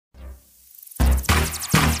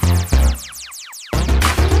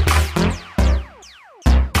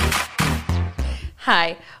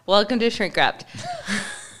Hi, welcome to Shrink Wrapped.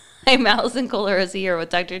 I'm Allison Colarosi here with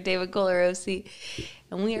Dr. David Colarosi,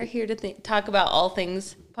 and we are here to talk about all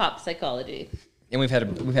things pop psychology. And we've had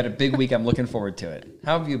a big week. I'm looking forward to it.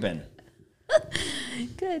 How have you been?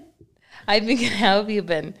 Good. I've been good. How have you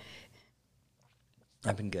been?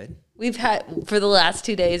 I've been good. We've had, for the last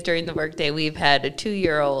 2 days during the workday, we've had a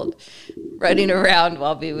 2-year-old running around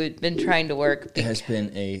while we've been trying to work. It has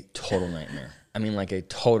been a total nightmare.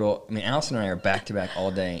 Allison and I are back to back all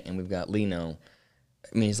day, and we've got Lino.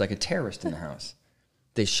 He's like a terrorist in the house.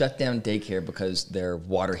 They shut down daycare because their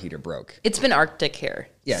water heater broke. It's been Arctic here.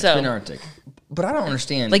 Yeah, it's been Arctic. But I don't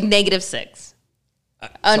understand. Like -6.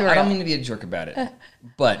 Unreal. I don't mean to be a jerk about it,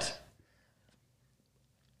 but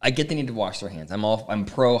I get they need to wash their hands. I'm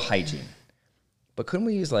pro hygiene. But couldn't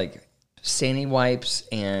we use like sandy wipes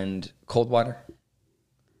and cold water?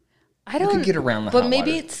 I don't. We could get around the but hot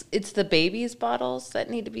maybe water. it's the babies' bottles that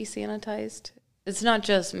need to be sanitized. It's not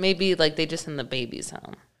just maybe like they just send the babies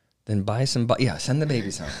home. Then buy some. Send the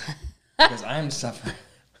babies home because I'm suffering.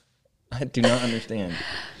 I do not understand.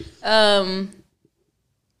 The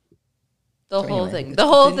whole thing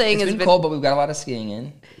has been cold, but we've got a lot of skiing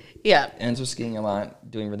in. Yeah, Enzo's skiing a lot,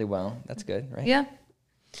 doing really well. That's good, right?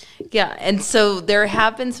 Yeah, and so there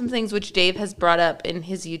have been some things which Dave has brought up in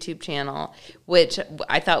his YouTube channel, which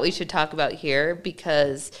I thought we should talk about here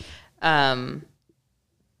because I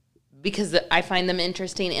find them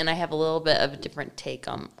interesting and I have a little bit of a different take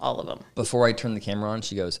on all of them. Before I turn the camera on,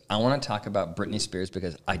 she goes, "I want to talk about Britney Spears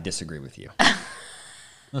because I disagree with you."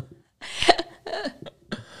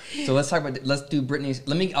 So let's do Britney's.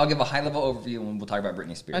 I'll give a high level overview and we'll talk about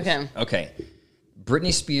Britney Spears. Okay.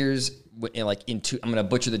 Britney Spears, I'm going to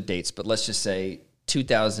butcher the dates, but let's just say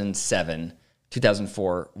 2007,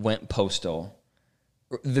 2004, went postal.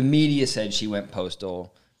 The media said she went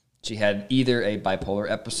postal. She had either a bipolar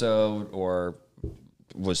episode or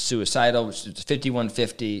was suicidal, which was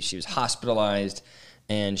 5150. She was hospitalized,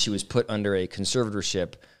 and she was put under a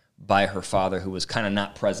conservatorship by her father, who was kind of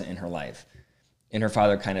not present in her life. And her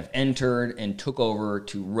father kind of entered and took over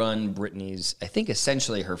to run Britney's, I think,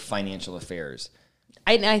 essentially her financial affairs.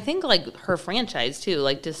 I think like her franchise too,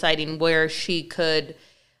 like deciding where she could,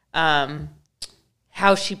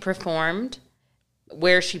 how she performed,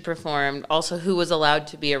 where she performed, also who was allowed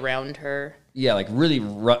to be around her. Yeah, like really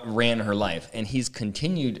ran her life. And he's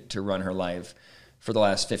continued to run her life for the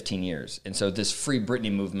last 15 years. And so this Free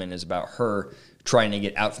Britney movement is about her trying to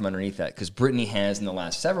get out from underneath that. Because Britney has, in the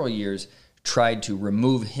last several years, tried to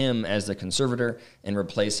remove him as the conservator and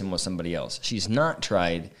replace him with somebody else. She's not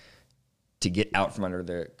tried to get out from under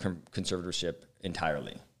the conservatorship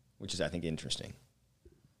entirely, which is, I think, interesting.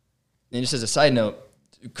 And just as a side note,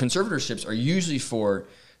 conservatorships are usually for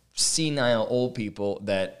senile old people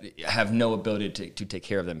that have no ability to take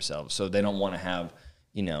care of themselves. So they don't want to have,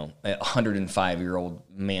 a 105-year-old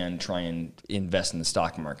man try and invest in the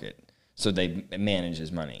stock market. So they manage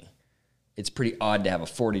his money. It's pretty odd to have a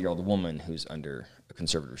 40-year-old woman who's under a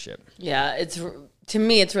conservatorship. Yeah, to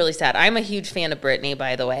me, it's really sad. I'm a huge fan of Britney,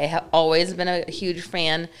 by the way. I have always been a huge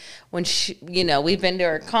fan. When we've been to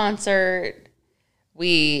her concert.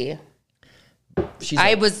 I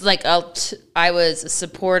was a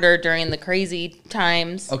supporter during the crazy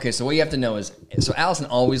times. Okay, so what you have to know is, Allison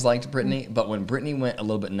always liked Britney, but when Britney went a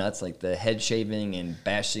little bit nuts, like the head shaving and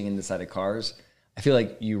bashing in the side of cars, I feel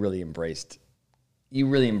like you really embraced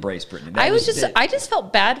Britney. I just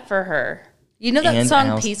felt bad for her. You know that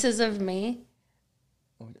song "Pieces of Me"?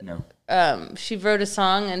 No. She wrote a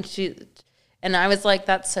song and I was like,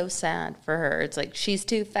 that's so sad for her. It's like, she's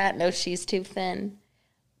too fat. No, she's too thin.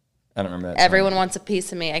 I don't remember that Everyone song. Wants a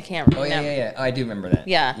Piece of Me. I can't remember. Oh, yeah. I do remember that.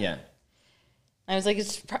 Yeah. I was like,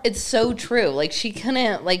 it's so true. Like, she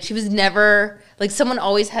couldn't, like, she was never, like, someone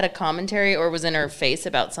always had a commentary or was in her face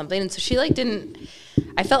about something. And so she, like,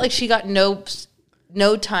 I felt like she got no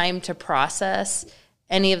time to process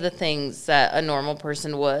any of the things that a normal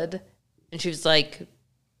person would. And she was like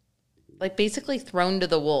basically thrown to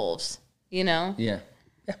the wolves, Yeah,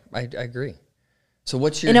 I agree. So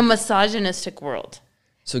what's your... In a misogynistic world.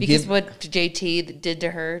 So because what JT did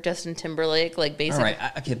to her, Justin Timberlake, like basically... All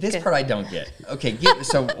right, okay, this part I don't get. Okay,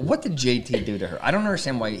 so what did JT do to her? I don't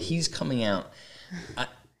understand why he's coming out. I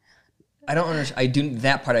don't understand.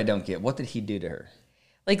 That part I don't get. What did he do to her?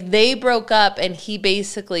 Like, they broke up and he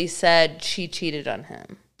basically said she cheated on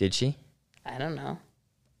him. Did she? I don't know.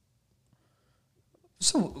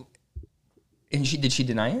 So... And did she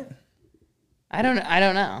deny it? I don't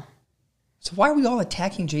know. So why are we all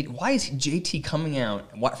attacking JT? Why is JT coming out?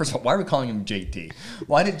 First of all, why are we calling him JT?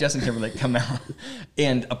 Why did Justin Timberlake come out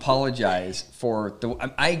and apologize for the...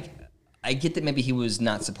 I get that maybe he was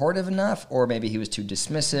not supportive enough, or maybe he was too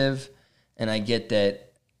dismissive, and I get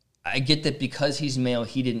that because he's male,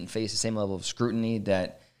 he didn't face the same level of scrutiny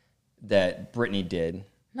that Britney did.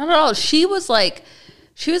 Not at all. She was like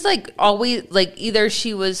always like either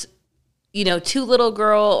she was, too little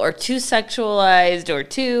girl or too sexualized or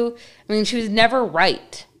too. I mean, she was never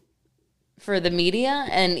right for the media,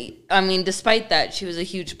 and I mean, despite that, she was a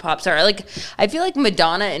huge pop star. Like, I feel like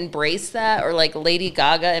Madonna embraced that, or like Lady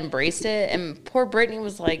Gaga embraced it, and poor Britney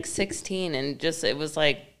was like 16, and just it was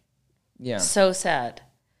like, so sad.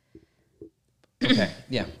 Okay,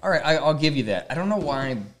 yeah, all right, I'll give you that. I don't know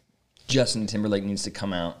why Justin Timberlake needs to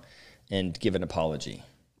come out and give an apology.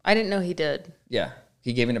 I didn't know he did. Yeah,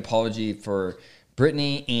 he gave an apology for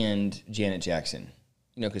Britney and Janet Jackson.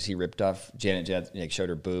 Because he ripped off Janet Jackson, like showed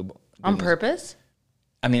her boob. On purpose?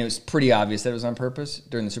 I mean, it was pretty obvious that it was on purpose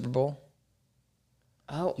during the Super Bowl.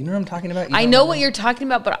 Oh. You know what I'm talking about? I know what you're talking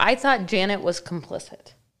about, but I thought Janet was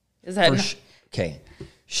complicit. Is that okay?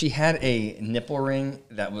 She had a nipple ring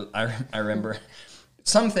that was. I remember.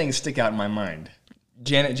 Some things stick out in my mind.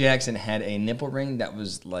 Janet Jackson had a nipple ring that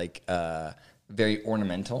was like very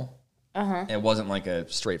ornamental. It wasn't like a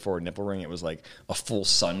straightforward nipple ring. It was like a full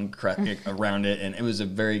sun around it, and it was a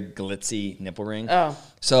very glitzy nipple ring. Oh,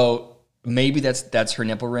 so maybe that's her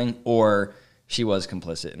nipple ring, or she was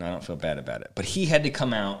complicit, and I don't feel bad about it. But he had to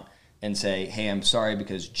come out and say, "Hey, I'm sorry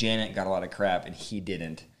because Janet got a lot of crap and he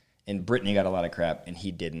didn't, and Britney got a lot of crap and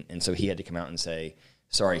he didn't," and so he had to come out and say,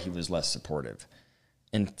 "Sorry, he was less supportive."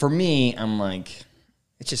 And for me, I'm like,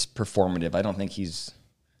 it's just performative. I don't think he's,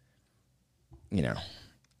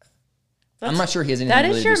 I'm not sure he has anything that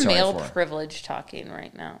really is to be your sorry male for. privilege talking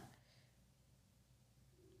right now.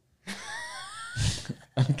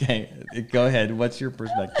 Okay, go ahead. What's your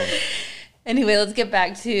perspective? Anyway, let's get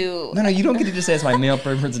back to... No, you don't get to just say it's my male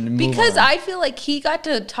privilege and move because on. I feel like he got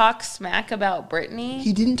to talk smack about Britney.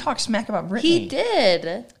 He didn't talk smack about Britney. He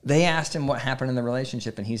did. They asked him what happened in the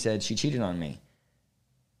relationship, and he said, she cheated on me.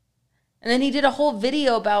 And then he did a whole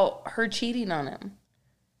video about her cheating on him.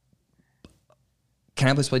 Can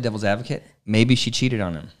I please play devil's advocate? Maybe she cheated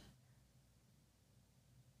on him.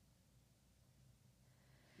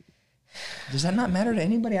 Does that not matter to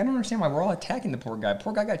anybody? I don't understand why we're all attacking the poor guy.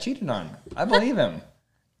 Poor guy got cheated on. I believe him.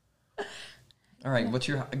 All right,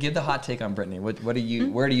 give the hot take on Britney.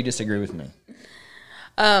 Where do you disagree with me?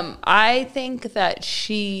 I think that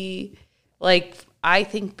I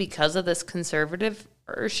think because of this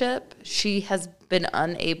conservatorship, she has been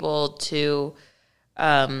unable to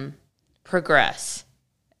progress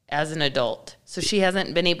as an adult. So she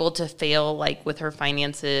hasn't been able to fail like with her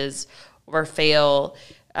finances or fail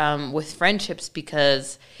with friendships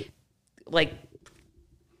because like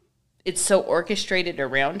it's so orchestrated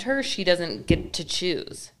around her. She doesn't get to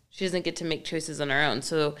choose. She doesn't get to make choices on her own.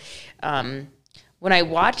 So when I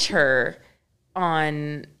watch her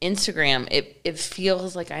on Instagram, it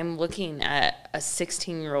feels like I'm looking at a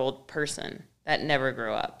 16-year-old person that never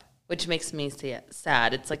grew up, which makes me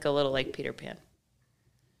sad. It's like a little like Peter Pan.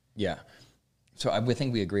 Yeah. So I would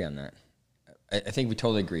think we agree on that. I think we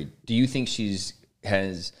totally agree. Do you think she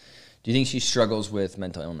struggles with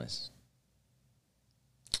mental illness?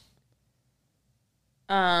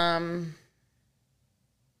 I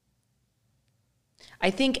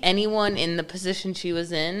think anyone in the position she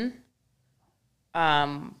was in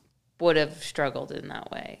would have struggled in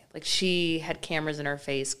that way. Like she had cameras in her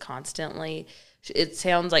face constantly. It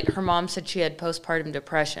sounds like her mom said she had postpartum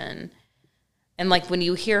depression. And like when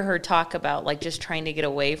you hear her talk about like just trying to get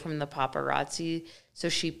away from the paparazzi, so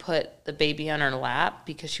she put the baby on her lap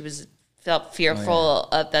because she felt fearful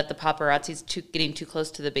of that the paparazzi's getting too close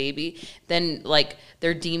to the baby. Then like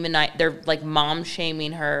they're like mom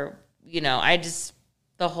shaming her.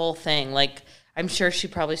 The whole thing. Like I'm sure she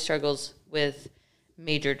probably struggles with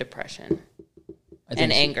major depression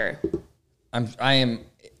and anger.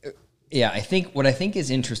 I think what I think is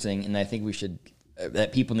interesting, and I think we should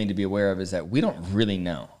that people need to be aware of is that we don't really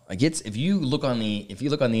know. Like if you look on the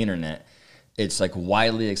internet, it's like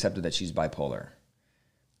widely accepted that she's bipolar.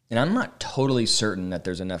 And I'm not totally certain that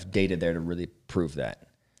there's enough data there to really prove that.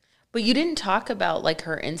 But you didn't talk about like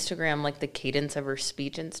her Instagram, like the cadence of her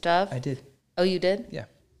speech and stuff. I did. Oh, you did? Yeah.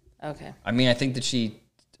 Okay. I mean, I think that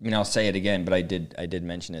I'll say it again, but I did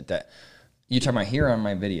mention it that you talking about here on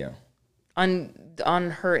my video. On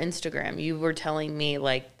her Instagram, you were telling me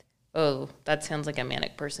like, oh, that sounds like a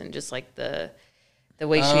manic person, just like the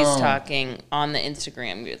way she's talking on the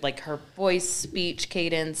Instagram, like her voice, speech,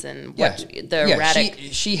 cadence, and erratic.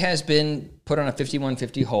 She has been put on a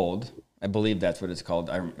 5150 hold. I believe that's what it's called.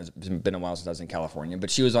 It's been a while since I was in California, but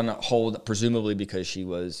she was on a hold presumably because she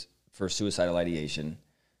was for suicidal ideation.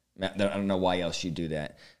 I don't know why else she'd do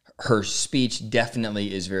that. Her speech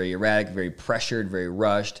definitely is very erratic, very pressured, very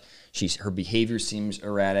rushed. Her behavior seems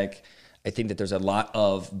erratic. I think that there's a lot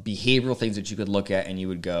of behavioral things that you could look at and you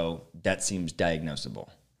would go, that seems diagnosable.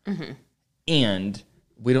 Mm-hmm. And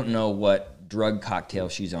we don't know what drug cocktail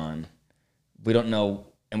she's on. We don't know,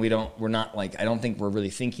 and we're not like, I don't think we're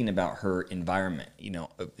really thinking about her environment. You know,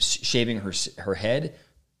 shaving her head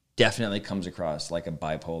definitely comes across like a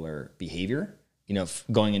bipolar behavior, you know,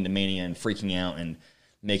 going into mania and freaking out and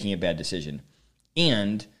making a bad decision.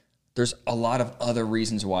 And there's a lot of other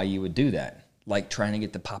reasons why you would do that, like trying to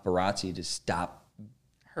get the paparazzi to stop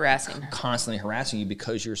harassing her, constantly harassing you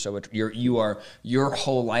because your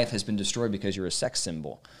whole life has been destroyed because you're a sex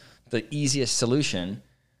symbol. The easiest solution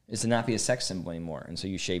is to not be a sex symbol anymore, and so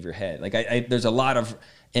you shave your head. Like there's a lot of,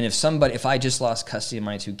 and if I just lost custody of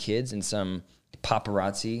my 2 kids and some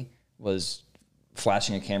paparazzi was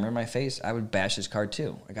flashing a camera in my face, I would bash his car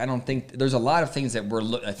too. Like I don't think there's a lot of things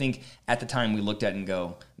that I think at the time we looked at and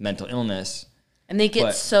go mental illness, and they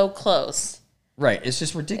get so close. Right, it's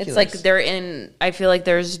just ridiculous. It's like I feel like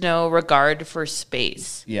there's no regard for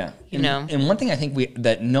space. Yeah, you know. And one thing I think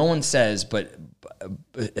that no one says, but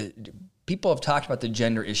people have talked about the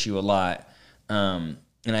gender issue a lot. And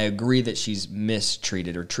I agree that she's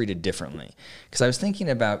mistreated or treated differently. Because I was thinking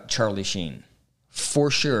about Charlie Sheen. For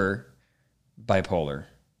sure, bipolar.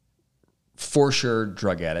 For sure,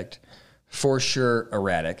 drug addict. For sure,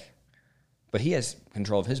 erratic. But he has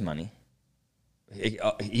control of his money.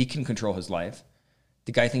 He can control his life.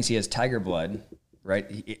 The guy thinks he has tiger blood,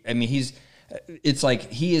 right? I mean, it's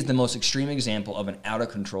like he is the most extreme example of an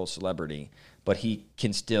out-of-control celebrity, but he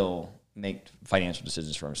can still make financial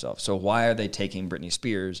decisions for himself. So why are they taking Britney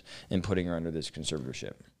Spears and putting her under this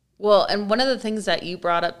conservatorship? Well, and one of the things that you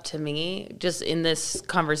brought up to me just in this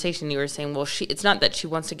conversation, you were saying, well, it's not that she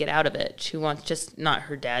wants to get out of it. She wants just not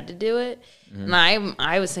her dad to do it. Mm-hmm. And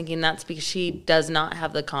I was thinking that's because she does not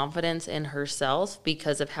have the confidence in herself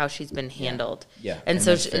because of how she's been handled. Yeah. And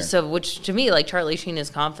so which to me, like Charlie Sheen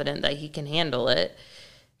is confident that he can handle it,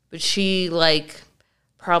 but she like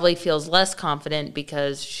probably feels less confident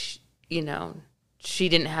because she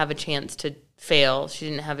didn't have a chance to fail. She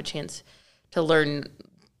didn't have a chance to learn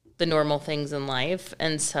the normal things in life,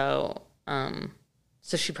 and so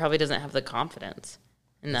she probably doesn't have the confidence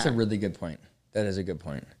in that. That's a really good point. That is a good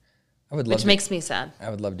point. Which makes me sad.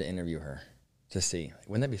 I would love to interview her to see.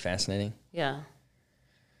 Wouldn't that be fascinating? Yeah.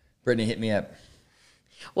 Brittany, hit me up.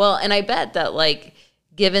 Well, and I bet that, like,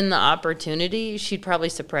 given the opportunity, she'd probably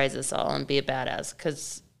surprise us all and be a badass,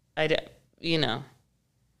 because, I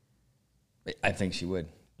think she would.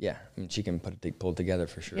 Yeah. I mean, she can pull it together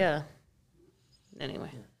for sure. Yeah.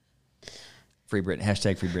 Anyway. Free Britney.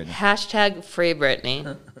 Hashtag Free Britney. Hashtag Free Britney.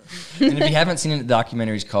 And if you haven't seen it, the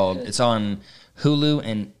documentary is called, it's on Hulu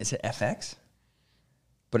and, is it FX?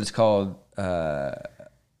 But it's called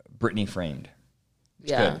Britney Framed.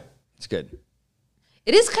 It's good. It's good.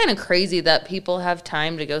 It is kind of crazy that people have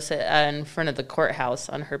time to go sit in front of the courthouse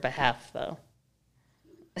on her behalf, though.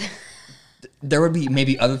 There would be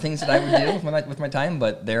maybe other things that I would do with my time,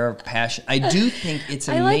 but there are passion. I do think it's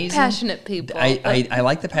amazing. I like passionate people. I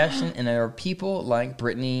like the passion, and there are people like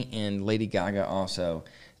Britney and Lady Gaga also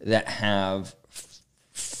that have,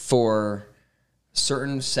 for a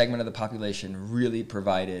certain segment of the population, really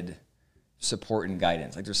provided support and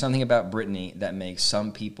guidance. Like there's something about Britney that makes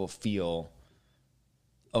some people feel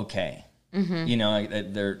okay. Mm-hmm. You know,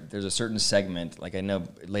 there's a certain segment, like I know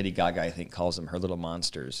Lady Gaga, I think, calls them her little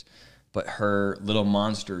monsters. But her little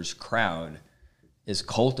monsters crowd is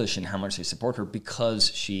cultish in how much they support her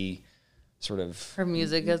because she sort of... Her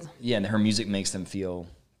music is... Yeah, and her music makes them feel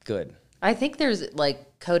good. I think there's,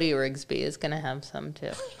 like, Cody Rigsby is going to have some,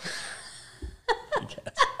 too.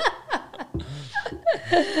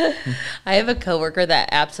 I have a coworker that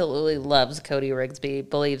absolutely loves Cody Rigsby,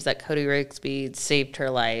 believes that Cody Rigsby saved her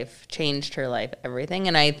life, changed her life, everything,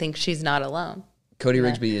 and I think she's not alone. Cody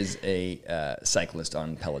Rigsby is a cyclist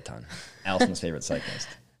on Peloton. Allison's favorite cyclist.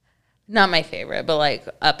 Not my favorite, but like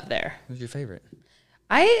up there. Who's your favorite?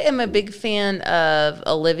 I am a big fan of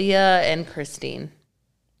Olivia and Christine.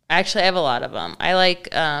 Actually, I have a lot of them.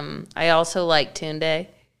 I also like Tunde.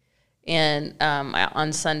 And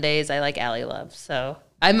on Sundays, I like Ally Love. So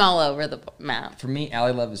I'm all over the map. For me,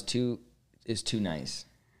 Ally Love is too nice.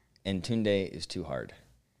 And Tunde is too hard.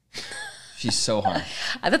 She's so hard.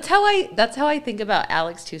 That's how I think about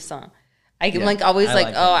Alex Toussaint. I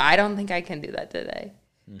don't think I can do that today.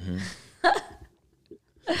 Mm-hmm.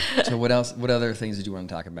 So what else? What other things did you want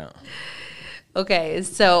to talk about? Okay,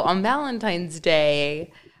 so on Valentine's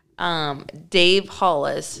Day, Dave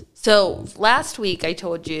Hollis. So last week I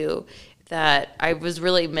told you that I was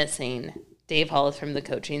really missing Dave Hollis from the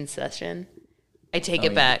coaching session. I take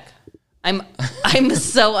it back. I'm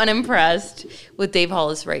so unimpressed with Dave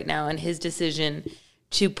Hollis right now and his decision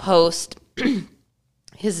to post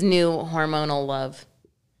his new hormonal love.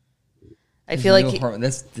 I feel like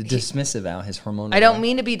that's the dismissive out his hormonal. I don't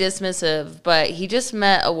mean to be dismissive, but he just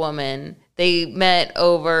met a woman. They met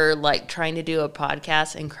over like trying to do a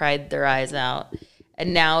podcast and cried their eyes out,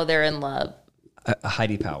 and now they're in love.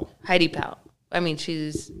 Heidi Powell. Heidi Powell. I mean,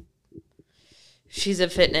 she's a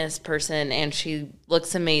fitness person and she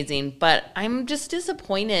looks amazing, but I'm just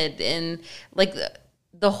disappointed in like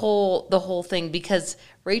the whole thing because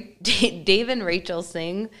Dave and Rachel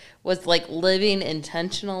Singh was like living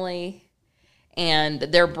intentionally. And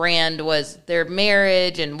their brand was their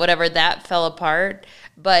marriage and whatever that fell apart.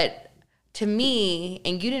 But to me,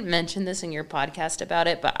 and you didn't mention this in your podcast about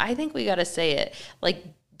it, but I think we got to say it. Like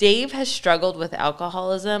Dave has struggled with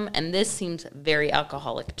alcoholism, and this seems very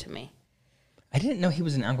alcoholic to me. I didn't know he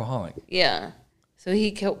was an alcoholic. Yeah. So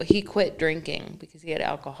he quit drinking because he had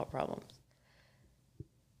alcohol problems.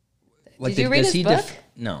 Like, did you read his book?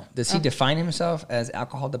 No. Does he define himself as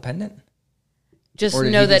alcohol dependent? Just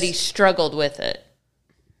know that he struggled with it.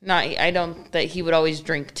 I don't that he would always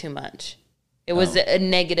drink too much. It was a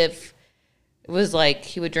negative. It was like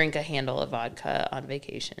he would drink a handle of vodka on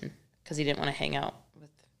vacation because he didn't want to hang out with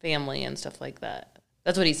family and stuff like that.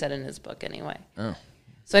 That's what he said in his book anyway. Oh.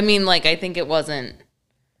 So I mean, like I think it wasn't.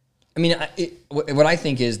 I mean, what I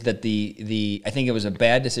think is that I think it was a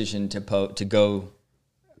bad decision to go.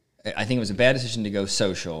 I think it was a bad decision to go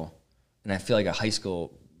social, and I feel like a high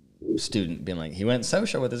school student being like, he went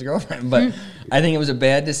social with his girlfriend. But I think it was a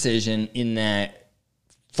bad decision in that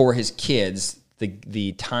for his kids,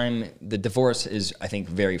 the divorce is, I think,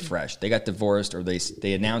 very fresh. They got divorced, or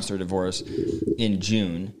they announced their divorce in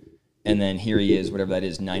June, and then here he is, whatever that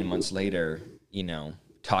is, 9 months later,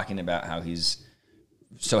 talking about how he's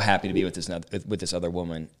so happy to be with this other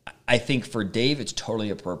woman. I think for Dave, it's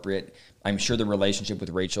totally appropriate. I'm sure the relationship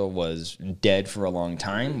with Rachel was dead for a long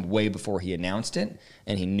time, way before he announced it,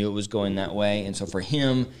 and he knew it was going that way. And so for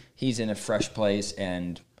him, he's in a fresh place,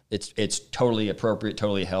 and it's totally appropriate,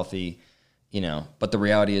 totally healthy, But the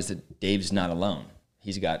reality is that Dave's not alone.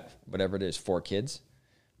 He's got, whatever it is, 4 kids,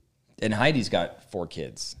 and Heidi's got 4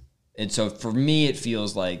 kids. And so for me, it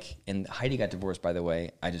feels like, and Heidi got divorced, by the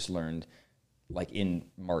way, I just learned, like in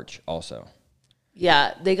March also.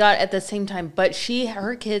 Yeah, they got at the same time, but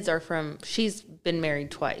her kids are she's been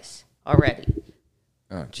married twice already.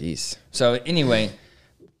 Oh, geez. So anyway,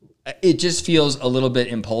 it just feels a little bit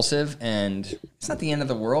impulsive, and it's not the end of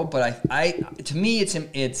the world, but to me,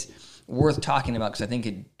 it's worth talking about because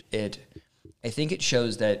I think it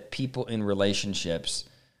shows that people in relationships,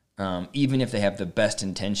 even if they have the best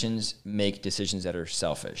intentions, make decisions that are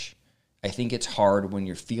selfish. I think it's hard when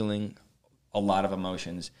you're feeling a lot of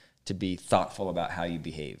emotions to be thoughtful about how you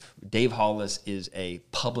behave. Dave Hollis is a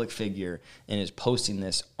public figure and is posting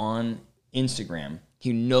this on Instagram.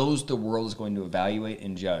 He knows the world is going to evaluate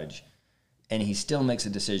and judge, and he still makes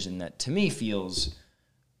a decision that to me feels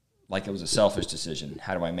like it was a selfish decision.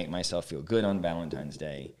 How do I make myself feel good on Valentine's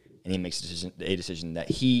Day? And he makes a decision that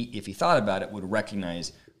he, if he thought about it, would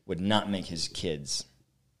recognize would not make his kids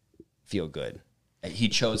feel good. He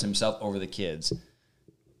chose himself over the kids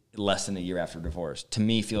less than a year after divorce. To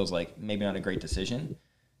me, feels like maybe not a great decision.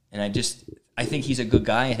 And I think he's a good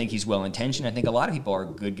guy. I think he's well-intentioned. I think a lot of people are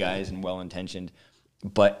good guys and well-intentioned,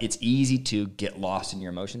 but it's easy to get lost in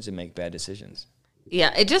your emotions and make bad decisions.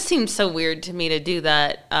 Yeah, it just seems so weird to me to do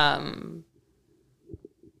that,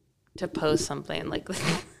 to post something like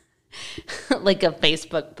like a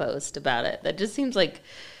Facebook post about it. That just seems like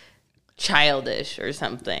childish or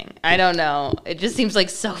something. I don't know. It just seems like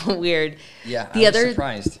so weird. Yeah, I was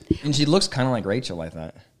surprised. And she looks kind of like Rachel, I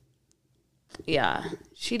thought. Yeah,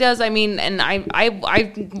 she does. I mean, and I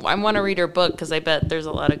want to read her book because I bet there's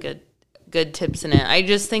a lot of good tips in it. I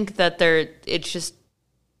just think that it's just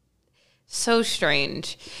so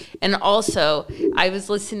strange. And also, I was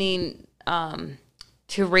listening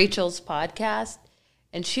to Rachel's podcast,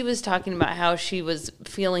 and she was talking about how she was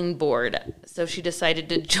feeling bored. So she decided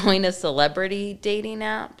to join a celebrity dating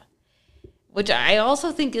app, which I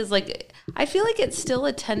also think is like, I feel like it's still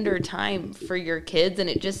a tender time for your kids. And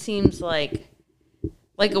it just seems like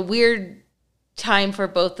a weird time for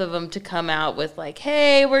both of them to come out with like,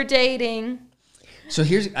 hey, we're dating. So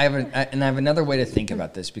I have another way to think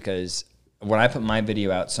about this, because when I put my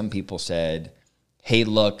video out, some people said, hey,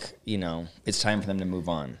 look, it's time for them to move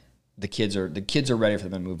on. The kids are ready for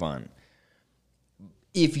them to move on.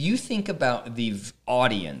 If you think about the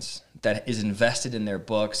audience that is invested in their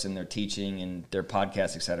books and their teaching and their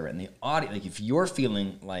podcasts, et cetera. And the audience, like if you're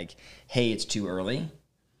feeling like, hey, it's too early,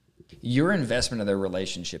 your investment of their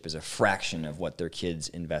relationship is a fraction of what their kids'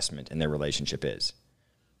 investment in their relationship is.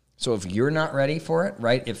 So if you're not ready for it,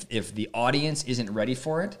 right? If the audience isn't ready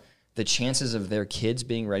for it, the chances of their kids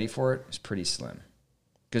being ready for it is pretty slim,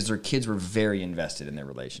 because their kids were very invested in their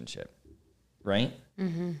relationship, right?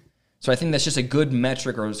 Mm-hmm. So I think that's just a good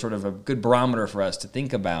metric, or sort of a good barometer for us to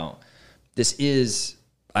think about. This is,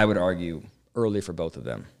 I would argue, early for both of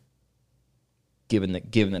them, given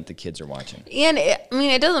that the kids are watching. And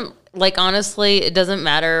it doesn't, like, honestly, it doesn't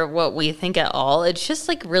matter what we think at all. It's just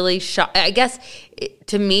like really I guess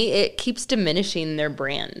to me, it keeps diminishing their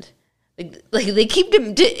brand. Like they keep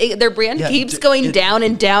their brand keeps going down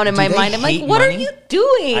and down in my mind. I'm like, what money? Are you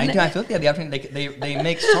doing? I feel like they have the opportunity. They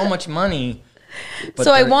make so much money. But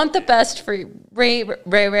so I want the best for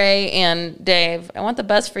Ray and Dave. I want the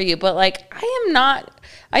best for you, but like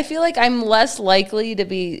I feel like I'm less likely to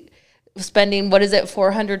be spending,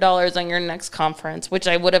 $400 on your next conference, which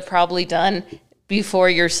I would have probably done before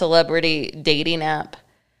your celebrity dating app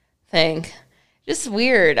thing. Just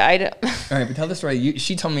weird. All right, but tell the story.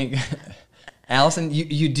 She told me, Allison,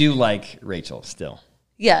 you do like Rachel still.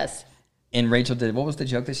 Yes. And Rachel what was the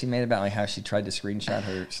joke that she made about like how she tried to screenshot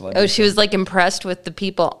her celebrity? Oh, she was like impressed with the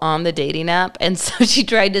people on the dating app. And so she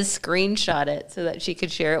tried to screenshot it so that she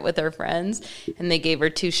could share it with her friends. And they gave her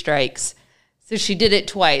 2 strikes. So she did it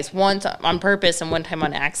twice, once on purpose and one time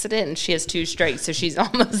on accident. And she has 2 strikes. So she's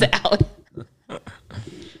almost out.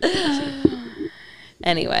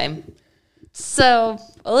 Anyway, so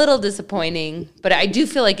a little disappointing, but I do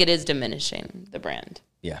feel like it is diminishing the brand.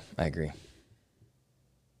 Yeah, I agree.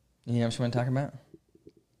 Anything else you want to talk about?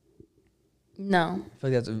 No. I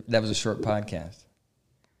feel like that was a short podcast.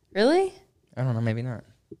 Really? I don't know. Maybe not.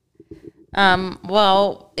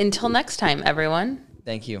 Well, until next time, everyone.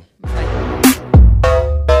 Thank you. Bye.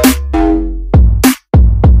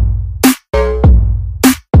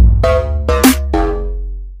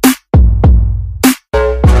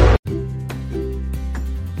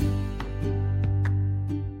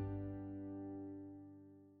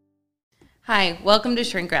 Hi, welcome to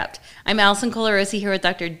Shrink Wrapped. I'm Allison Colarosi here with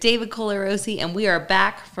Dr. David Colarosi, and we are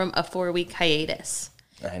back from a 4-week hiatus.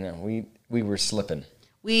 I know, we were slipping.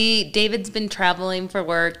 David's been traveling for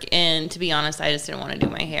work, and to be honest, I just didn't want to do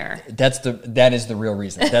my hair. That is the real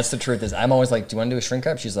reason. That's the truth. Is I'm always like, do you want to do a shrink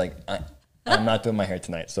wrap? She's like, I'm not doing my hair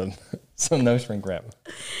tonight, so no shrink wrap.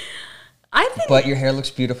 But your hair looks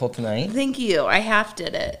beautiful tonight. Thank you. I half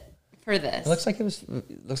did it for this. It looks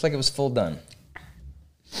like it was full done.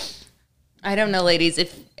 I don't know, ladies.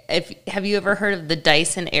 If have you ever heard of the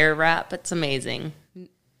Dyson Airwrap? It's amazing.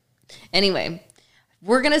 Anyway,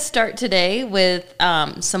 we're gonna start today with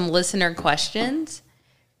some listener questions.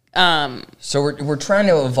 So we're trying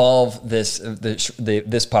to evolve this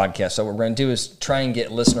podcast. So what we're gonna do is try and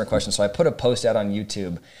get listener questions. So I put a post out on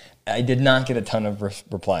YouTube. I did not get a ton of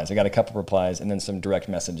replies. I got a couple replies and then some direct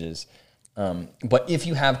messages. But if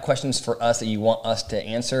you have questions for us that you want us to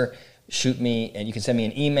answer, shoot me, and you can send me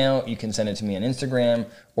an email, you can send it to me on Instagram,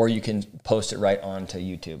 or you can post it right onto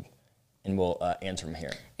YouTube, and we'll answer them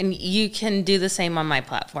here. And you can do the same on my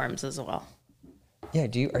platforms as well. Yeah,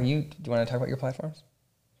 do you want to talk about your platforms?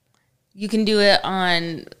 You can do it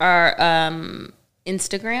on our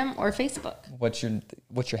Instagram or Facebook. What's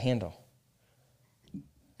your handle?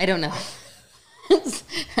 I don't know.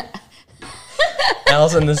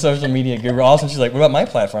 Allison, the social media guru. Also, she's like, "What about my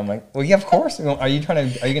platform?" I'm like, "Well, yeah, of course. Are you going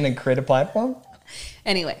to create a platform?"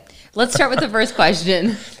 Anyway, let's start with the first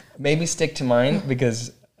question. Maybe stick to mine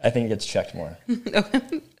because I think it gets checked more.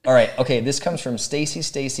 All right. Okay. This comes from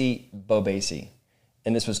Stacy Bobasi,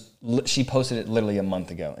 and she posted it literally a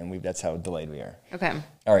month ago, and that's how delayed we are. Okay.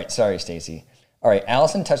 All right. Sorry, Stacy. All right.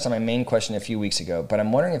 Allison touched on my main question a few weeks ago, but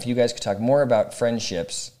I'm wondering if you guys could talk more about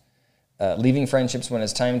friendships. Leaving friendships when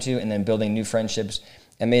it's time to, and then building new friendships.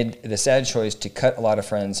 I made the sad choice to cut a lot of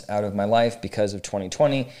friends out of my life because of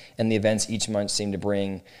 2020 and the events each month seemed to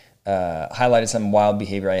bring, highlighted some wild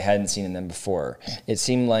behavior I hadn't seen in them before. It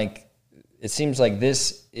seems like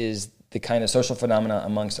this is the kind of social phenomena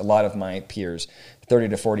amongst a lot of my peers, 30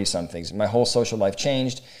 to 40 somethings. My whole social life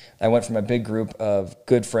changed. I went from a big group of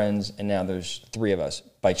good friends, and now there's 3 of us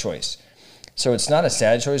by choice. So it's not a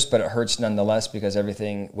sad choice, but it hurts nonetheless because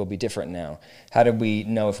everything will be different now. How do we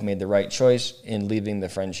know if we made the right choice in leaving the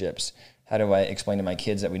friendships? How do I explain to my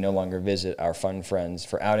kids that we no longer visit our fun friends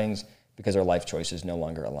for outings because our life choices no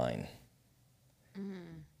longer align?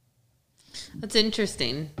 That's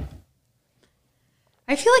interesting.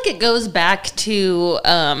 I feel like it goes back to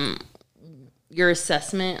your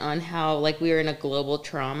assessment on how, like, we were in a global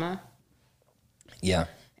trauma Yeah.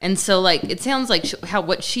 And so, like, it sounds like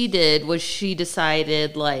what she did was she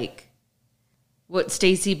decided, like, what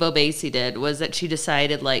Stacey Bobasi did was that she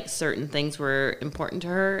decided, like, certain things were important to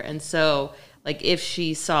her. And so, like, if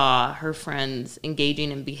she saw her friends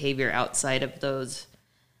engaging in behavior outside of those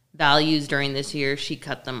values during this year, she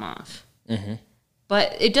cut them off. Mm-hmm.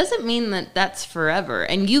 But it doesn't mean that that's forever.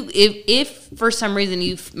 And if for some reason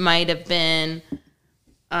you might have been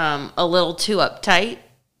a little too uptight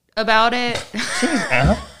about it.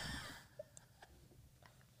 I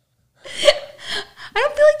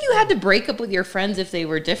don't feel like you had to break up with your friends if they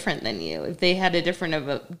were different than you. If they had a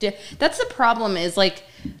different that's the problem. Is like,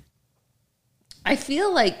 I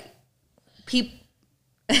feel like people.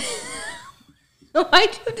 Why'd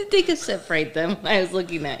you have to take a sip right then when I was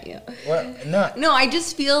looking at you? Well, no, I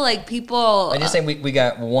just feel like people. I just think we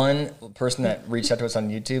got one person that reached out to us on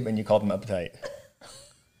YouTube, and you called them uptight.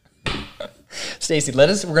 Stacey,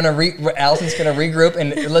 Allison's gonna regroup,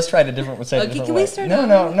 and let's try it a different way. Okay, can we start?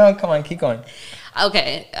 No, come on, keep going.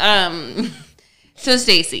 Okay, so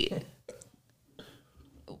Stacey,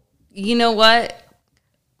 you know what?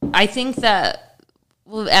 I think that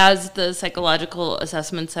as the psychological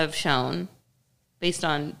assessments have shown, based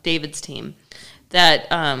on David's team, that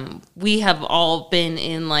we have all been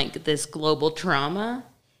in like this global trauma.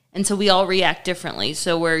 And so we all react differently.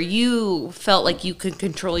 So where you felt like you could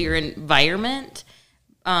control your environment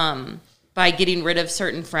by getting rid of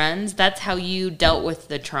certain friends, that's how you dealt with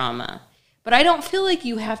the trauma. But I don't feel like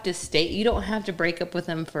you have to you don't have to break up with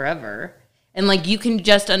them forever. And like, you can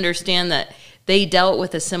just understand that they dealt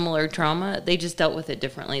with a similar trauma. They just dealt with it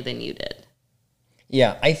differently than you did.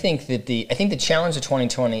 Yeah, I think the challenge of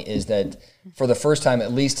 2020 is that for the first time,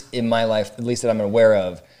 at least in my life, at least that I'm aware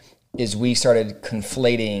of, is we started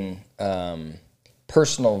conflating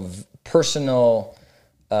personal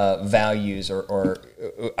values or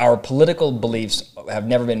our political beliefs have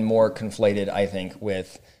never been more conflated, I think,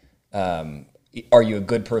 with are you a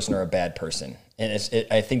good person or a bad person? And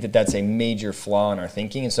I think that that's a major flaw in our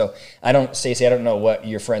thinking. And so Stacey, I don't know what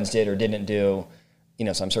your friends did or didn't do,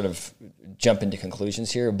 so I'm sort of jumping to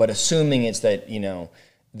conclusions here, but assuming it's that,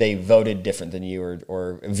 they voted different than you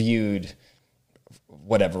or viewed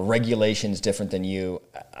whatever regulations different than you.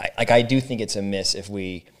 I do think it's a miss if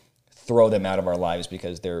we throw them out of our lives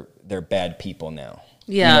because they're bad people now.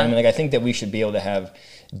 Yeah. You know what I mean? Like, I think that we should be able to have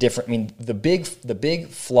different. I mean, the big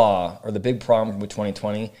flaw or the big problem with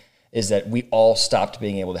 2020 is that we all stopped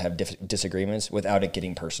being able to have disagreements without it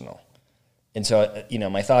getting personal. And so,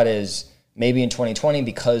 my thought is maybe in 2020,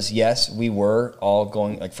 because yes, we were all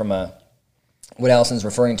going like what Allison's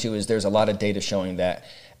referring to is there's a lot of data showing that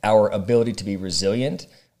our ability to be resilient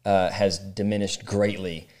has diminished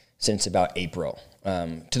greatly since about April,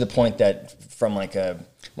 to the point that from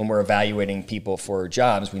when we're evaluating people for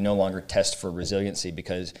jobs, we no longer test for resiliency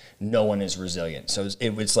because no one is resilient. So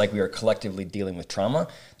it's like we are collectively dealing with trauma.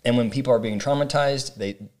 And when people are being traumatized,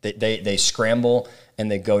 they scramble and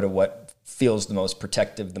they go to what feels the most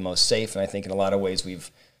protective, the most safe. And I think in a lot of ways we've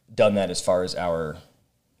done that as far as our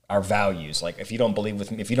values. Like, if you don't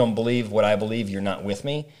believe what I believe, you're not with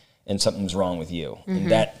me, and something's wrong with you. Mm-hmm.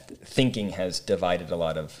 And that thinking has divided a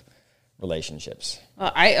lot of relationships.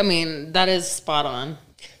 I mean, that is spot on.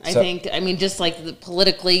 I think, just like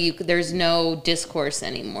politically, there's no discourse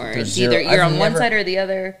anymore. It's either you're on one side or the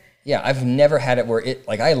other. Yeah, I've never had it where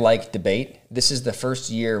I like debate. This is the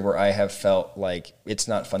first year where I have felt like it's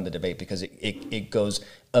not fun to debate because it goes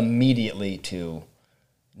immediately to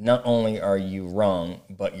not only are you wrong,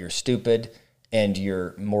 but you're stupid and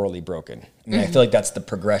you're morally broken. I mean, I feel like that's the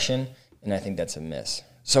progression, and I think that's a miss.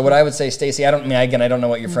 So what I would say, Stacey, I don't know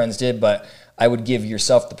what your friends did, but I would give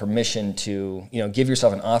yourself the permission to, give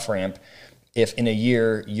yourself an off-ramp if in a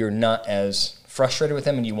year you're not as frustrated with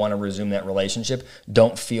them and you want to resume that relationship.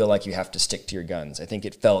 Don't feel like you have to stick to your guns. I think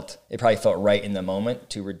it probably felt right in the moment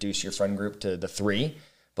to reduce your friend group to the 3,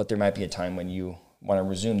 but there might be a time when you want to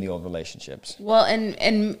resume the old relationships. Well, and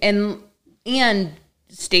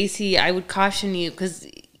Stacey, I would caution you, because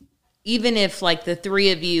even if like the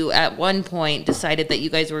 3 of you at one point decided that you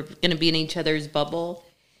guys were going to be in each other's bubble,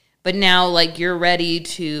 but now like you're ready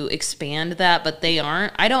to expand that, but they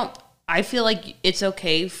aren't. I feel like it's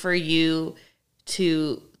okay for you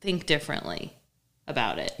to think differently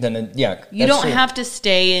about it. Then yeah, you don't have to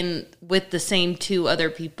stay in with the same 2 other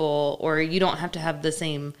people, or you don't have to have the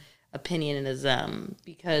same opinion as them,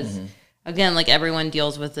 because again, like, everyone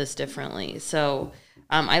deals with this differently. So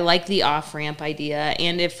I like the off-ramp idea.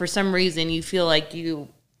 And if for some reason you feel like you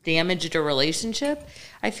damaged a relationship,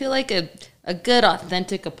 I feel like a good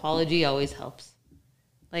authentic apology always helps.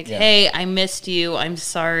 Like, hey, I missed you. I'm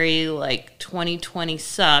sorry. Like, 2020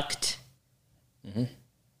 sucked. Mm-hmm.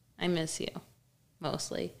 I miss you,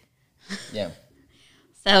 mostly. Yeah.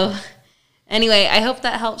 So, anyway, I hope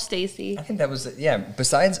that helps, Stacy. I think that was,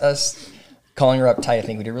 besides us calling her uptight, I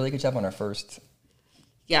think we did a really good job on our first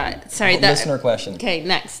listener question. Okay,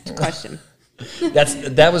 next question.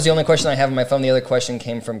 That was the only question I have on my phone. The other question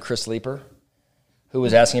came from Chris Leeper, who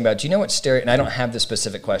was asking about, do you know what and I don't have the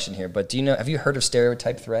specific question here, but have you heard of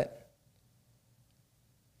stereotype threat?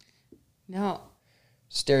 No.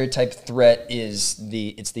 Stereotype threat is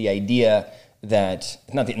the idea that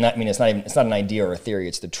it's not an idea or a theory.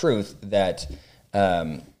 It's the truth that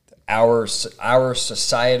our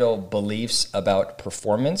societal beliefs about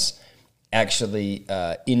performance actually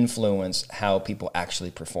influence how people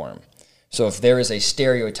actually perform. So if there is a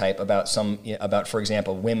stereotype about for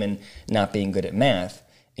example, women not being good at math,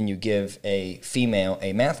 and you give a female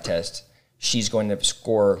a math test, she's not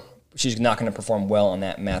going to perform well on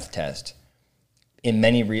that math test. In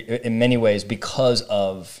many ways, because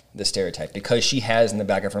of the stereotype, because she has in the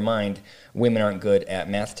back of her mind, women aren't good at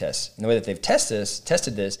math tests. And the way that they've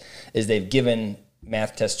tested this is they've given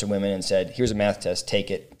math tests to women and said, here's a math test,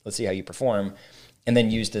 take it, let's see how you perform, and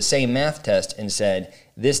then used the same math test and said,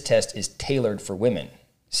 this test is tailored for women,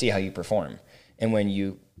 see how you perform. And when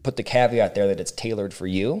you put the caveat there that it's tailored for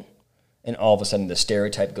you, and all of a sudden the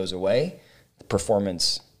stereotype goes away, the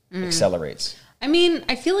performance accelerates. I mean,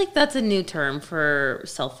 I feel like that's a new term for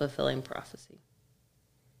self-fulfilling prophecy.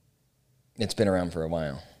 It's been around for a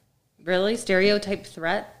while. Really? Stereotype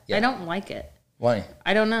threat? Yeah. I don't like it. Why?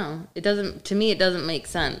 I don't know. To me, it doesn't make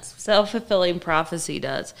sense. Self-fulfilling prophecy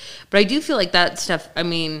does. But I do feel like that stuff, I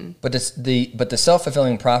mean... But the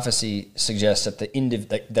self-fulfilling prophecy suggests that in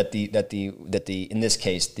this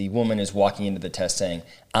case, the woman is walking into the test saying,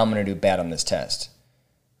 I'm going to do bad on this test.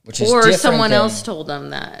 Or someone else told them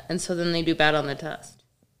that, and so then they do bad on the test.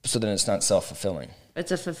 So then it's not self-fulfilling.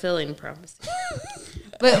 It's a fulfilling prophecy.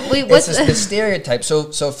 But wait, what's the stereotype?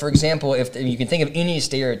 So for example, if you can think of any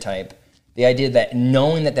stereotype, the idea that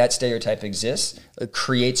knowing that stereotype exists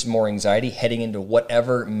creates more anxiety heading into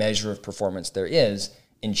whatever measure of performance there is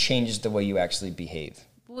and changes the way you actually behave.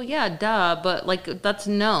 Well, yeah, duh, but like that's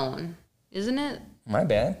known, isn't it? My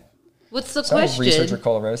bad. What's the question? Researcher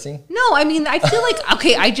Colarosi? No, I mean, I feel like,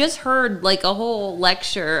 okay, I just heard like a whole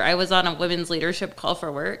lecture. I was on a women's leadership call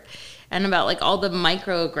for work, and about like all the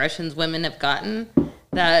microaggressions women have gotten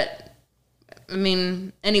that, I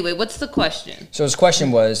mean, anyway, what's the question? So his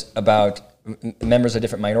question was about members of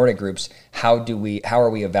different minority groups. How are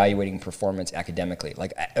we evaluating performance academically?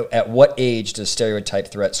 Like at what age does stereotype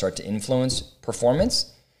threat start to influence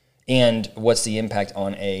performance? And what's the impact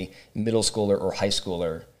on a middle schooler or high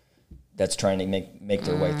schooler that's trying to make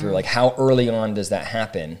their way through? Like how early on does that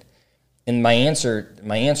happen? And my answer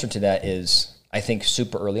to that is, I think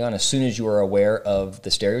super early on. As soon as you are aware of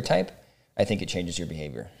the stereotype, I think it changes your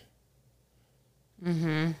behavior.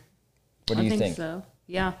 Mm-hmm. What do you think? So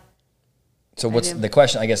yeah. So what's the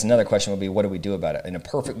question? I guess another question would be, what do we do about it? In a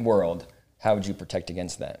perfect world, how would you protect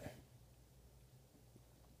against that?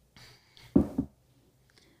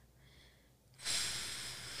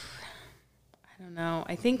 No,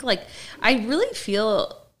 I think like I really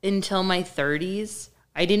feel until my 30s,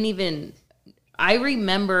 I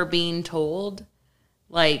remember being told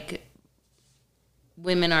like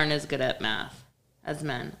women aren't as good at math as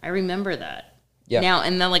men. I remember that. Yeah. Now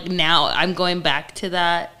I'm going back to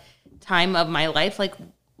that time of my life. Like,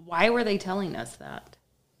 why were they telling us that?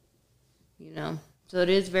 You know? So it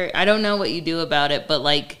is I don't know what you do about it, but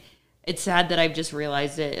like, it's sad that I've just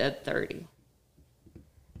realized it at 30.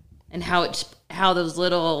 And how those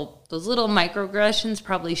little microaggressions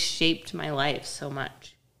probably shaped my life so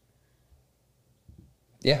much.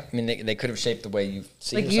 Yeah, I mean they could have shaped the way you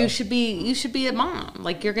see yourself. You should be a mom.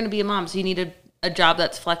 Like you're going to be a mom, so you need a job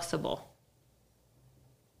that's flexible.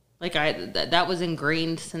 Like that was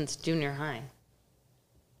ingrained since junior high.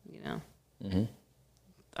 You know. Mm-hmm.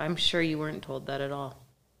 I'm sure you weren't told that at all.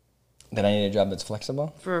 That I need a job that's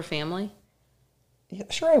flexible for a family. Yeah,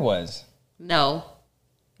 sure I was. No.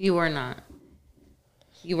 You were not.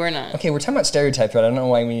 You were not. Okay, we're talking about stereotypes, but I don't know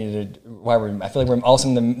why I feel like we're all of a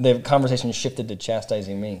sudden the conversation shifted to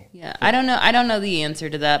chastising me. Yeah, I don't know the answer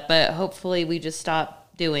to that, but hopefully we just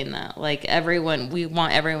stop doing that. Like we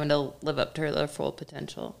want everyone to live up to their full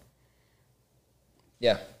potential.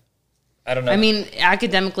 Yeah. I don't know. I mean,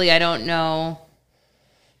 academically, I don't know.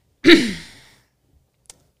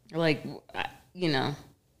 Like, you know.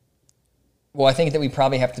 Well, I think that we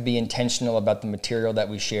probably have to be intentional about the material that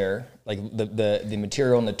we share, like the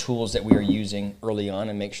material and the tools that we are using early on,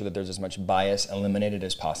 and make sure that there's as much bias eliminated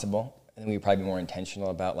as possible. I think we would probably be more intentional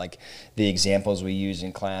about like the examples we use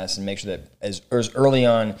in class and make sure that as early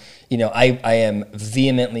on, you know, I am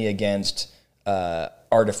vehemently against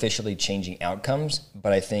artificially changing outcomes,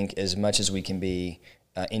 but I think as much as we can be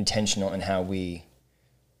intentional in how we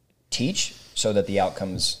teach so that the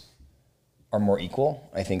outcomes are more equal,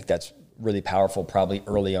 I think that's really powerful probably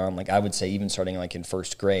early on. Like I would say even starting like in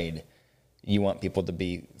first grade, you want people to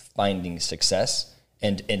be finding success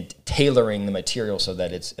and tailoring the material so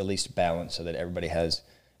that it's at least balanced so that everybody has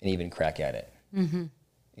an even crack at it. Mm-hmm.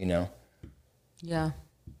 You know? Yeah.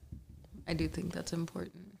 I do think that's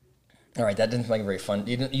important. All right, that didn't seem like very fun.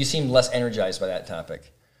 You seem less energized by that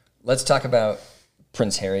topic. Let's talk about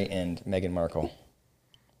Prince Harry and Meghan Markle.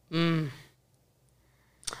 I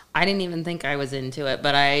didn't even think I was into it,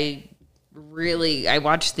 but I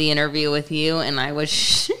watched the interview with you, and I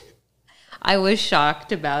was I was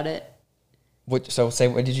shocked about it. What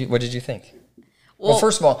did you think? Well,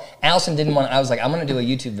 first of all, Allison didn't want. I was like, I'm going to do a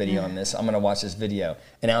YouTube video on this. I'm going to watch this video,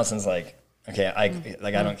 and Allison's like, okay, I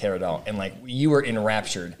don't care at all. And like you were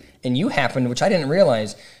enraptured, and you happened, which I didn't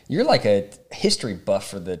realize, you're like a history buff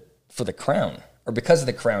for the Crown, or because of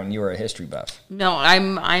the Crown, you are a history buff. No,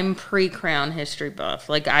 I'm pre-Crown history buff.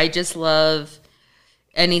 Like I just love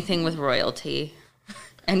anything with royalty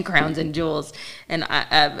and crowns and jewels. And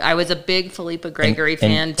I was a big Philippa Gregory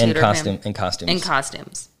fan. And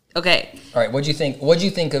costumes. Okay. All right. What'd you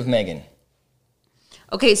think of Meghan?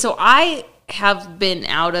 Okay, so I have been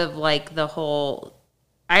out of like the whole.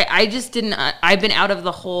 I've been out of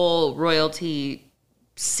the whole royalty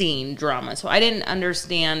scene drama, so I didn't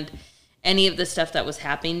understand any of the stuff that was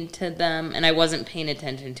happening to them, and I wasn't paying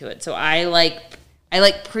attention to it. So I like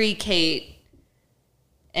pre-Kate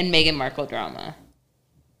and Meghan Markle drama.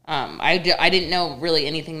 I didn't know really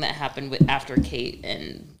anything that happened after Kate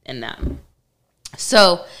and them.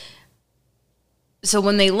 So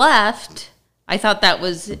when they left, I thought that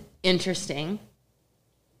was interesting.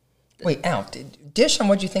 Wait, Al, dish on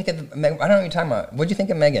what you think of Meghan. I don't know what you're talking about. What do you think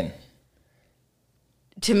of Meghan?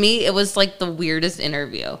 To me, it was like the weirdest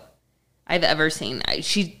interview I've ever seen.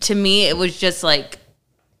 To me, it was just like,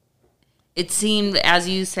 it seemed, as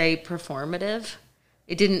you say, performative.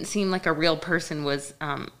 It didn't seem like a real person was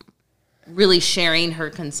really sharing her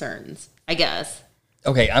concerns, I guess.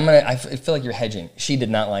 Okay, I feel like you're hedging. She did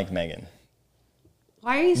not like Meghan.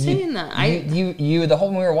 Why are you saying that? You the whole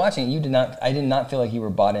when we were watching it, I did not feel like you were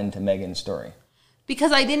bought into Meghan's story.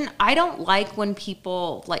 Because I don't like when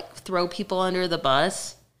people like throw people under the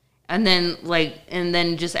bus and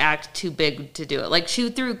then just act too big to do it. Like she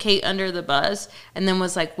threw Kate under the bus and then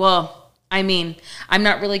was like, well, I mean, I'm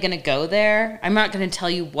not really going to go there. I'm not going to tell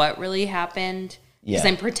you what really happened because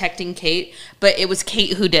I'm protecting Kate, but it was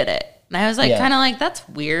Kate who did it. And I was like, kind of like, that's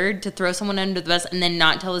weird to throw someone under the bus and then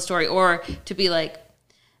not tell the story, or to be like,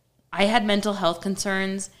 I had mental health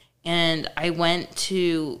concerns and I went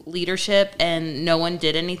to leadership and no one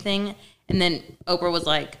did anything. And then Oprah was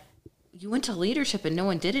like, you went to leadership and no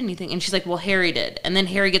one did anything. And she's like, well, Harry did. And then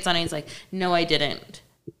Harry gets on and he's like, no, I didn't.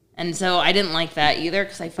 And so I didn't like that either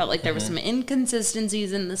because I felt like there was some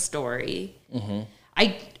inconsistencies in the story. Mm-hmm.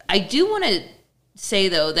 I do want to say,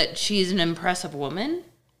 though, that she's an impressive woman,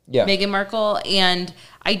 Meghan Markle. And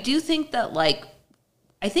I do think that, like,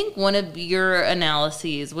 I think one of your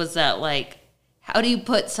analyses was that, like, how do you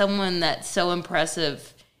put someone that's so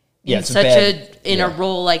impressive in a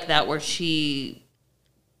role like that where she,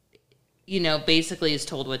 basically is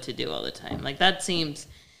told what to do all the time? Like, that seems...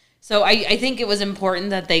 So I think it was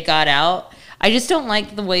important that they got out. I just don't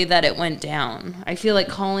like the way that it went down. I feel like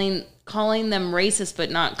calling them racist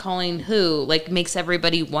but not calling who, like, makes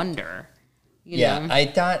everybody wonder. You know? I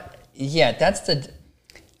thought, that's the...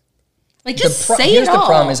 Like, just say it all. Here's the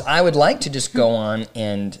problem is I would like to just go on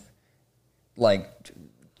and, like,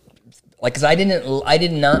 because I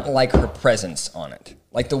did not like her presence on it.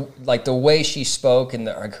 Like the way she spoke and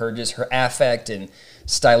her affect and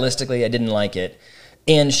stylistically, I didn't like it.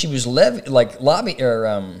 And she was she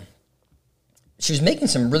was making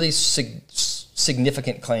some really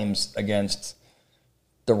significant claims against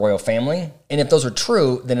the royal family. And if those are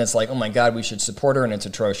true, then it's like, oh my God, we should support her, and it's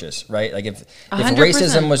atrocious, right? Like if 100%.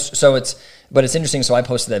 Racism was but it's interesting. So I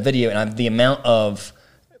posted that video, and the amount of,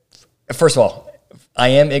 first of all, I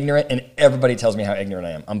am ignorant, and everybody tells me how ignorant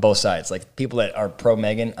I am on both sides. Like people that are pro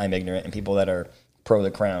Meghan, I'm ignorant, and people that are pro the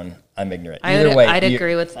Crown, I'm ignorant. Either way, I'd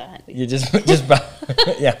agree with that. You just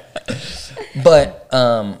yeah. But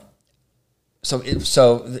so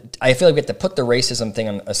I feel like we have to put the racism thing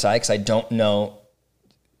aside because I don't know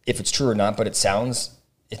if it's true or not. But it sounds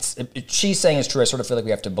she's saying it's true. I sort of feel like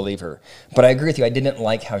we have to believe her. But I agree with you. I didn't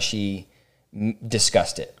like how she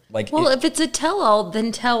discussed it. Like, well, if it's a tell-all,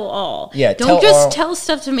 then tell all. Yeah, don't just tell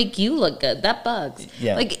stuff to make you look good. That bugs.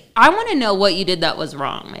 Yeah. Like, I want to know what you did that was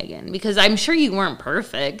wrong, Megan, because I'm sure you weren't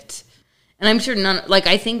perfect, and I'm sure none. Like,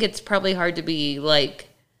 I think it's probably hard to be like.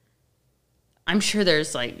 I'm sure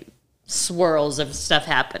there's like swirls of stuff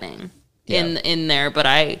happening in there, but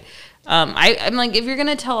I'm like, if you're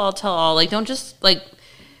gonna tell all. Like, don't just like.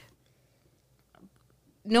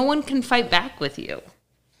 No one can fight back with you,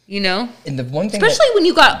 you know. And the one thing, especially when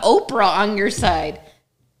you got Oprah on your side.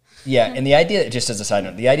 Yeah, and the idea, just as a side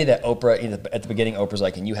note, the idea that Oprah at the beginning, Oprah's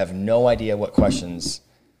like, and you have no idea what questions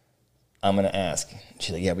I'm going to ask.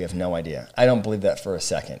 She's like, yeah, we have no idea. I don't believe that for a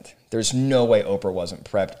second. There's no way Oprah wasn't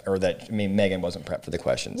prepped, or Megan wasn't prepped for the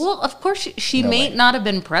questions. Well, of course, she may not have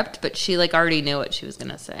been prepped, but she like already knew what she was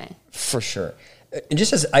going to say. For sure. And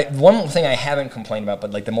just as one thing I haven't complained about,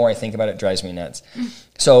 but like the more I think about it, it drives me nuts.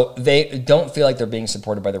 So they don't feel like they're being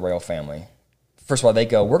supported by the royal family. First of all, they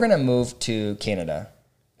go, we're going to move to Canada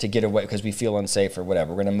to get away because we feel unsafe or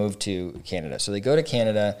whatever. We're going to move to Canada. So they go to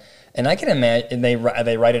Canada, and I can imagine, and they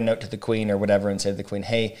write a note to the Queen or whatever and say to the Queen,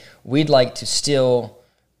 hey, we'd like to still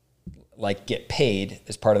like get paid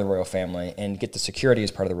as part of the royal family and get the security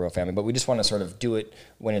as part of the royal family, but we just want to sort of do it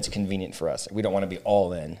when it's convenient for us. We don't want to be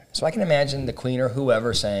all in. So I can imagine the Queen or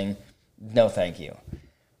whoever saying, no, thank you.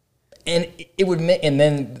 And and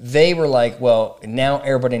then they were like, well, now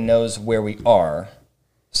everybody knows where we are,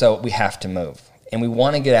 so we have to move. And we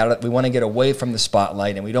want to get out of it. We want to get away from the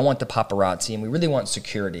spotlight, and we don't want the paparazzi, and we really want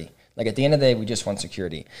security. Like at the end of the day, we just want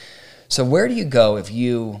security. So where do you go if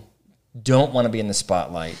you don't want to be in the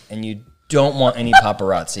spotlight and you don't want any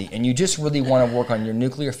paparazzi and you just really want to work on your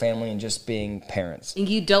nuclear family and just being parents? And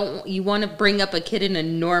you want to bring up a kid in a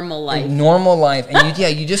normal life. And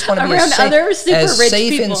you just want to be as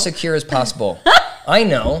safe and secure as possible. I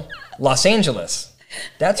know, Los Angeles.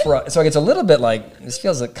 That's right. So it's a little bit like, this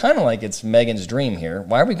feels like, kind of like it's Megan's dream here.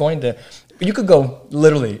 Why are we going to, you could go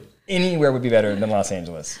literally anywhere would be better than Los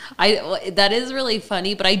Angeles. That is really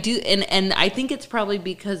funny, but I do, and I think it's probably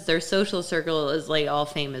because their social circle is like all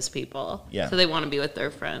famous people. Yeah. So they want to be with their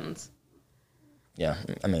friends. Yeah,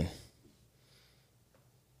 I mean,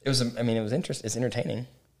 it was interesting. It's entertaining.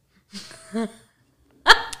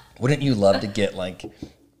 Wouldn't you love to get like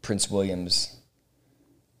Prince William's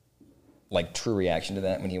like true reaction to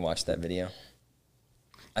that when he watched that video?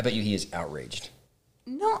 I bet you he is outraged.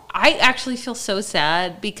 No, I actually feel so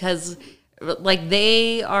sad because, like,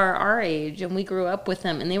 they are our age and we grew up with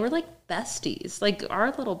them and they were like besties, like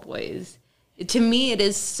our little boys. To me, it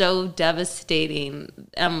is so devastating.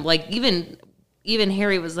 Like even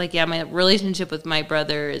Harry was like, "Yeah, my relationship with my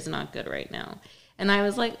brother is not good right now," and I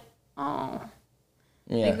was like, "Oh,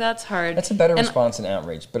 yeah, like that's hard." That's a better response than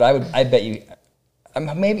outrage. But I bet you.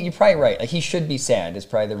 Maybe you're probably right. Like he should be sad. Is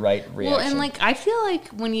probably the right reaction. Well, and like I feel like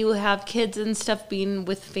when you have kids and stuff, being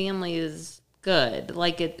with family is good.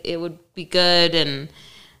 Like it would be good, and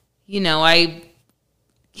I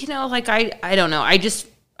don't know.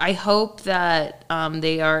 I hope that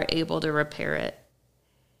they are able to repair it,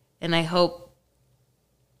 and I hope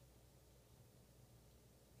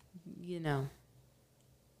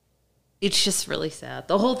it's just really sad.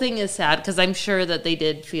 The whole thing is sad because I'm sure that they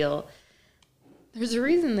did feel. There's a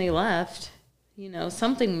reason they left.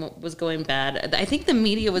 Something was going bad. I think the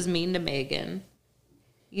media was mean to Meghan.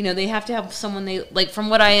 They have to have someone they like. From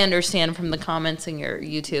what I understand from the comments in your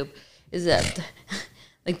YouTube, is that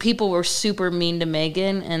like people were super mean to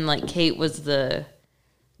Meghan, and like Kate was the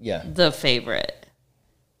favorite.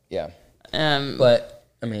 Yeah. But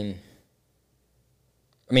I mean,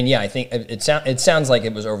 yeah. I think it sounds like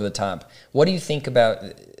it was over the top. What do you think about?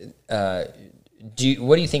 What do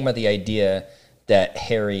you think about the idea that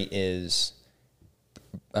Harry is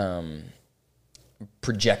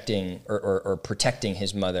projecting or protecting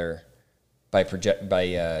his mother by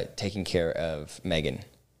taking care of Meghan?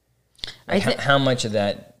 How much of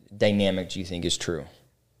that dynamic do you think is true?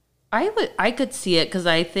 I could see it because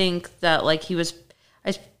I think that like he was,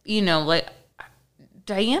 like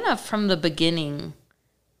Diana from the beginning,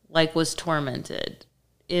 like was tormented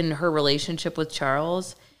in her relationship with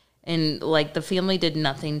Charles. And, like, the family did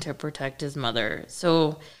nothing to protect his mother.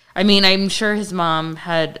 So, I mean, I'm sure his mom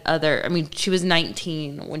had she was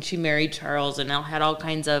 19 when she married Charles and now had all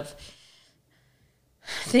kinds of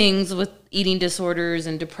things with eating disorders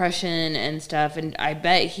and depression and stuff. And I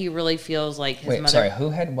bet he really feels like his mother. Wait, sorry,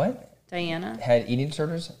 who had what? Diana. Had eating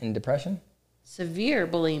disorders and depression? Severe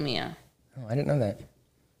bulimia. Oh, I didn't know that.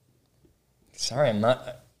 Sorry, I'm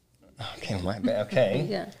not. Okay, my bad. Okay.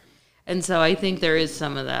 Yeah. And so I think there is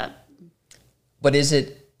some of that. But is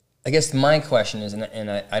it, I guess my question is, and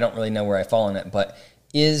I don't really know where I fall on it, but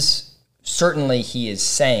is certainly he is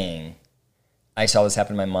saying, I saw this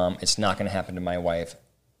happen to my mom. It's not going to happen to my wife.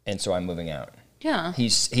 And so I'm moving out. Yeah. He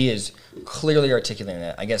is clearly articulating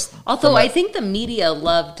that. I guess. Although I think the media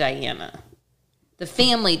loved Diana. The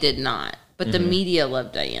family did not, but the media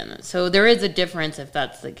loved Diana. So there is a difference if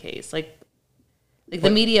that's the case. Like the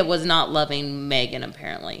media was not loving Meghan,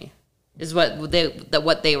 apparently, is what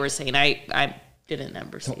they were saying. I didn't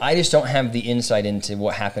ever see. I just don't have the insight into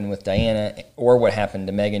what happened with Diana or what happened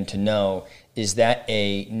to Meghan to know, is that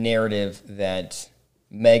a narrative that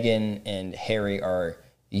Meghan and Harry are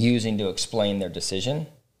using to explain their decision?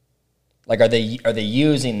 Like, are they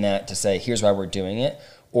using that to say, here's why we're doing it?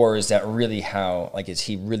 Or is that really how, like, is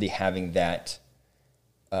he really having that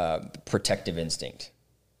protective instinct?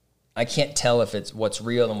 I can't tell if it's what's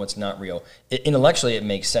real and what's not real. Intellectually, it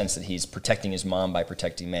makes sense that he's protecting his mom by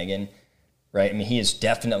protecting Meghan, right? I mean, he is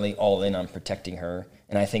definitely all in on protecting her,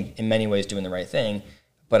 and I think in many ways doing the right thing.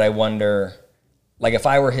 But I wonder, like, if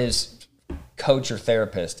I were his coach or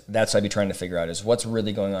therapist, that's what I'd be trying to figure out, is what's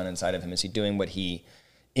really going on inside of him. Is he doing what he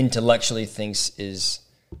intellectually thinks is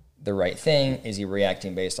the right thing? Is he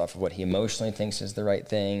reacting based off of what he emotionally thinks is the right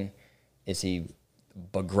thing? Is he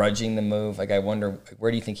begrudging the move? Like, I wonder,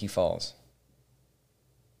 where do you think he falls?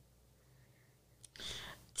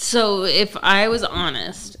 So if I was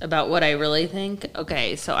honest about what I really think,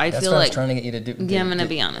 okay, so I That's feel what like I was trying to get you to do. Yeah, I'm going to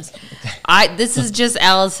be honest. This is just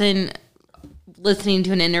Allison listening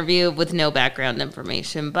to an interview with no background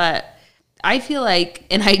information, but I feel like,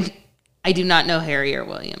 and I do not know Harry or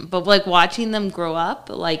William, but like watching them grow up,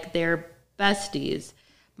 like they're besties.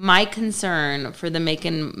 My concern for the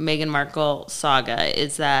Meghan Markle saga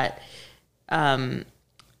is that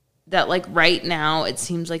that like right now it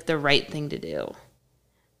seems like the right thing to do,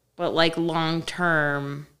 but like long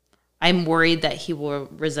term, I'm worried that he will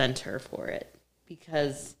resent her for it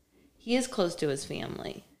because he is close to his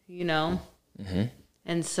family, you know? Mm-hmm.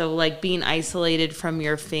 And so like being isolated from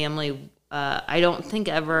your family, I don't think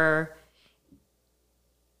it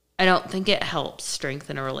helps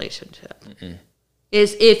strengthen a relationship. Mm-mm.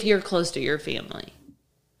 Is if you're close to your family.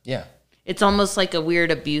 Yeah. It's almost like a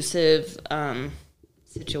weird abusive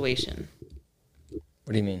situation.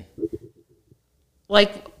 What do you mean?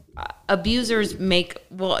 Like abusers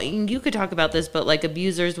you could talk about this, but like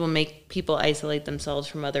abusers will make people isolate themselves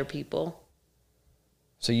from other people.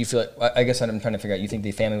 So you feel like, I guess what I'm trying to figure out, you think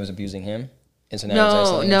the family was abusing him? And so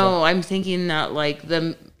now no, I'm thinking that like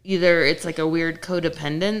either it's like a weird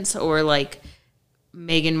codependence or like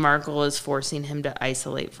Meghan Markle is forcing him to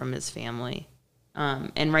isolate from his family.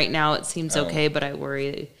 And right now it seems okay, but I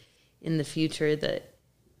worry in the future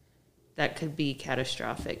that could be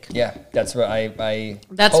catastrophic. Yeah, that's what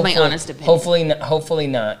that's my honest opinion. Hopefully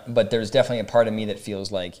not, but there's definitely a part of me that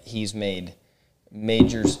feels like he's made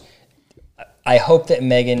majors. I hope that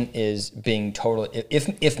Meghan is being totally...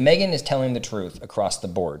 If Meghan is telling the truth across the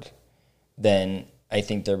board, then I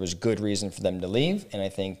think there was good reason for them to leave, and I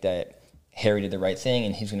think that Harry did the right thing,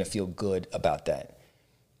 and he's going to feel good about that.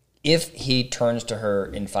 If he turns to her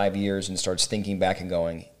in 5 years and starts thinking back and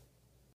going,